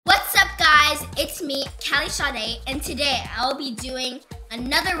it's me, Cali Sade, and today I'll be doing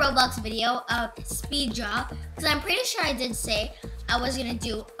another Roblox video of speed draw because I'm pretty sure I did say I was gonna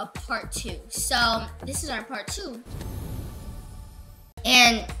do a part 2. So this is our part 2.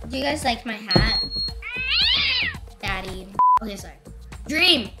 And do you guys like my hat? Daddy. Okay, sorry.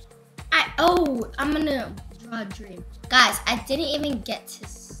 Dream. I'm gonna draw a dream. Guys, I didn't even get to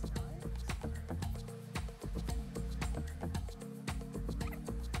start.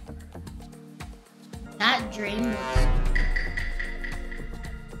 That dream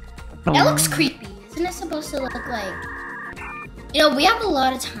looks creepy. Isn't it supposed to look like, you know, we have a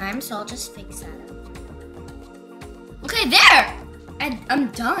lot of time, so I'll just fix that up. Okay, there! I'm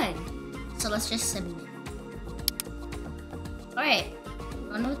done. So let's just submit. Alright,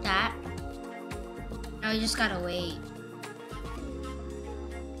 done with that. Now we just gotta wait.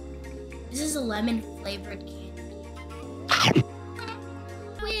 This is a lemon flavored candy.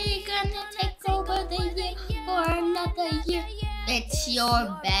 We're gonna take over the year for another year. It's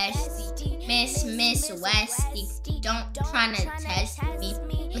your bestie, Miss Westy. Don't tryna test me.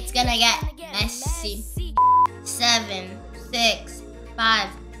 It's gonna get messy. 7, 6, 5,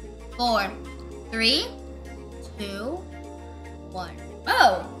 4, 3, 2, 1.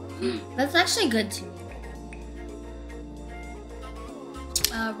 Oh, that's actually good too.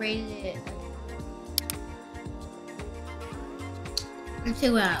 Rate it. Let's see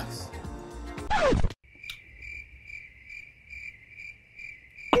what else.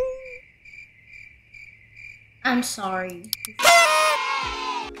 I'm sorry.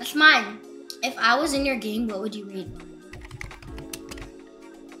 That's mine. If I was in your game, what would you rate mine?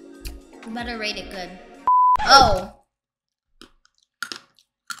 You better rate it good. Oh.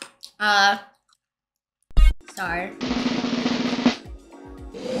 Sorry.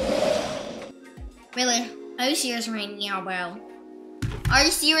 Really? Are you serious right now, bro? Are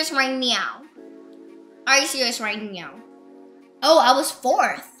you serious right now? Are you serious right now? Oh, I was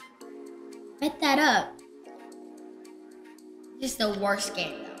 4th. Bet that up. This is the worst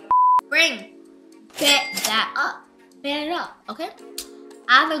game though. Bet that up. Bet it up, okay?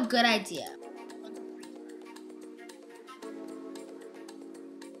 I have a good idea.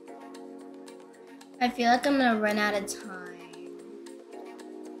 I feel like I'm gonna run out of time.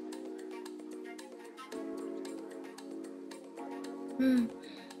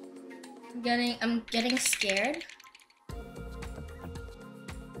 I'm getting scared.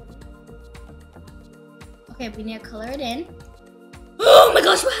 Okay, we need to color it in. Oh my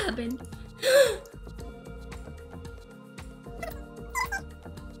gosh, what happened? I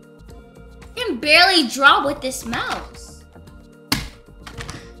can barely draw with this mouse.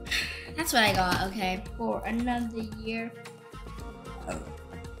 That's what I got, okay. For another year.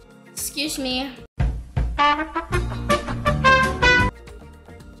 Excuse me.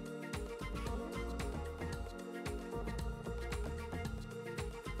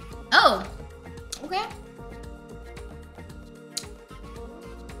 Oh, okay.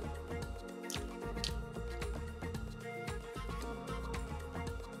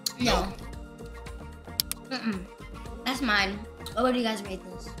 No. That's mine. What would you guys rate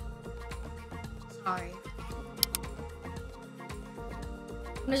this? Sorry.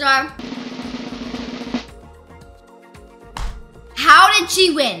 Nazar. How did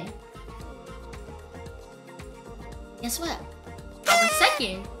she win? Guess what? I was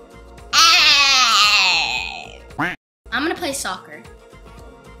 2nd. I'm gonna play soccer.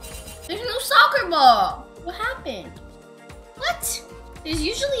 There's no soccer ball. What happened? What? There's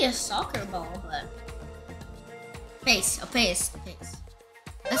usually a soccer ball, but face.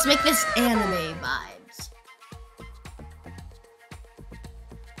 Let's make this anime vibes.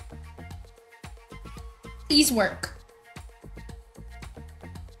 Please work.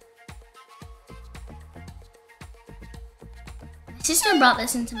 My sister brought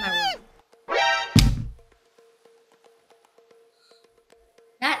this into my room.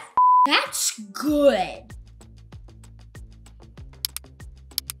 That's good.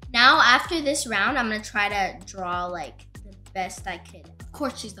 Now, after this round, I'm gonna try to draw like the best I could. Of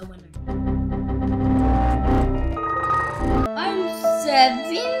course, she's the winner. I'm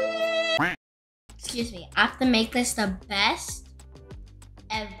 7. Excuse me. I have to make this the best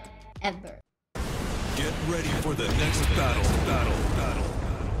ever. Get ready for the next battle.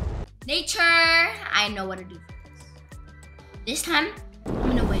 Nature. I know what to do for this. This time, I'm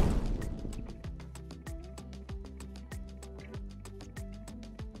gonna win.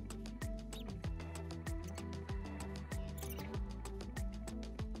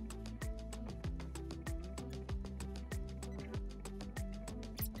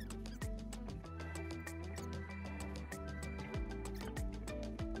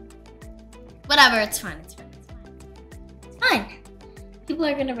 Whatever, it's fine. It's fine. It's fine. It's fine. People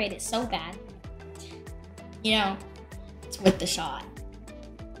are gonna rate it so bad. You know, it's worth the shot.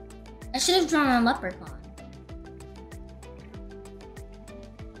 I should have drawn a leprechaun.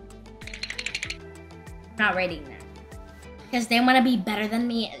 I'm not rating that. Because they want to be better than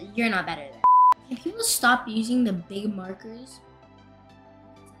me. You're not better than me. Can people stop using the big markers?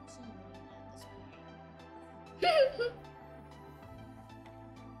 It's fine.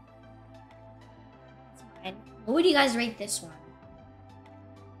 What would you guys rate this one?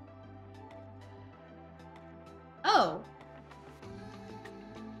 Oh.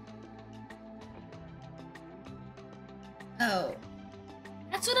 Oh.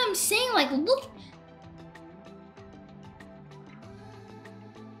 That's what I'm saying. Like, look.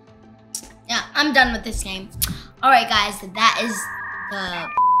 Yeah, I'm done with this game. Alright, guys. It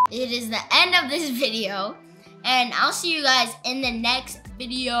is the end of this video. And I'll see you guys in the next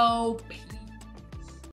video. Peace.